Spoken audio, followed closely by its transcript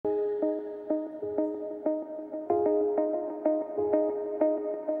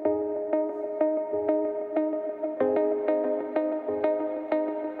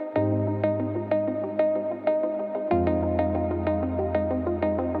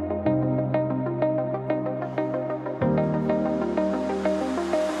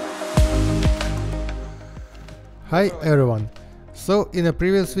Hi everyone! So in a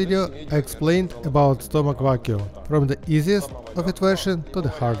previous video I explained about stomach vacuum from the easiest of its version to the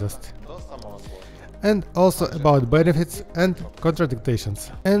hardest. And also about benefits and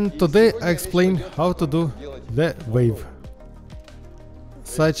contradictions. And today I explain how to do the wave.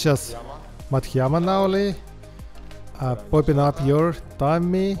 Such as Madhyama Nauli, popping up your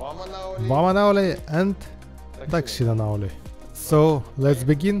tummy, Vama Nauli and Dakshina Nauli. So let's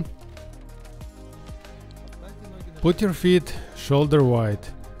begin. Put your feet shoulder wide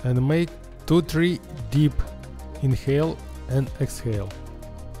and make 2-3 deep inhale and exhale.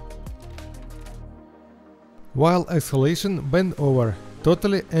 While exhalation, bend over,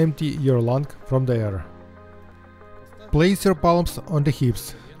 totally empty your lung from the air. Place your palms on the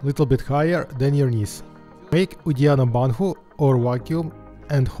hips, little bit higher than your knees. Make Uddiyana Bandhu or vacuum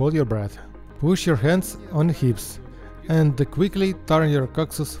and hold your breath. Push your hands on hips and quickly turn your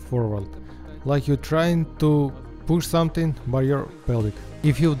coccyx forward, like you're trying to push something by your pelvic.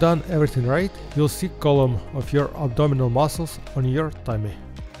 If you've done everything right, you'll see column of your abdominal muscles on your tummy.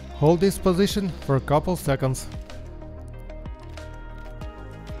 Hold this position for a couple seconds.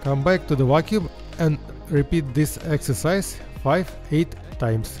 Come back to the vacuum and repeat this exercise 5-8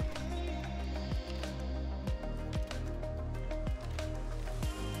 times.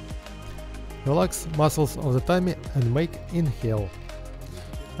 Relax muscles of the tummy and make inhale.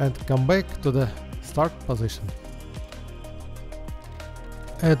 And come back to the start position.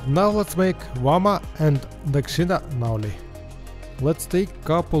 And now let's make Vama and Dakshina Nauli. Let's take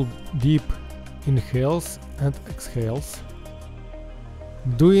couple deep inhales and exhales,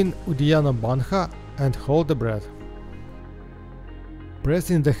 doing Uddiyana Bandha and hold the breath.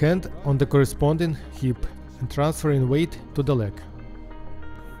 Pressing the hand on the corresponding hip and transferring weight to the leg.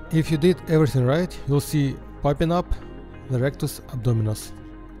 If you did everything right, you'll see popping up the rectus abdominis.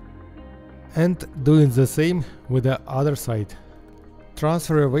 And doing the same with the other side.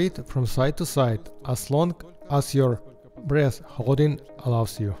 Transfer your weight from side to side as long as your breath holding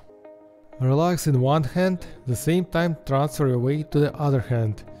allows you. Relax in one hand, the same time transfer your weight to the other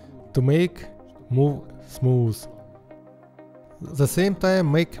hand to make move smooth. The same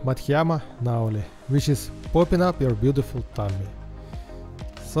time make Madhyama Nauli, which is popping up your beautiful tummy.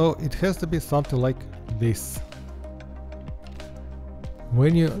 So it has to be something like this.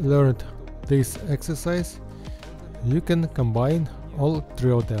 When you learned this exercise, you can combine all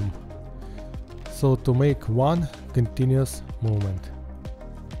three of them, so to make one continuous movement.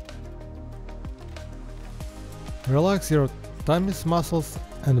 Relax your tummy's muscles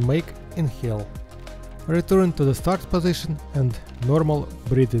and make inhale. Return to the start position and normal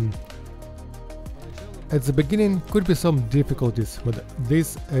breathing. At the beginning could be some difficulties with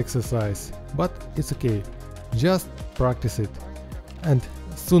this exercise, but it's okay, just practice it, and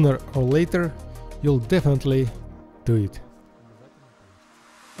sooner or later you'll definitely do it.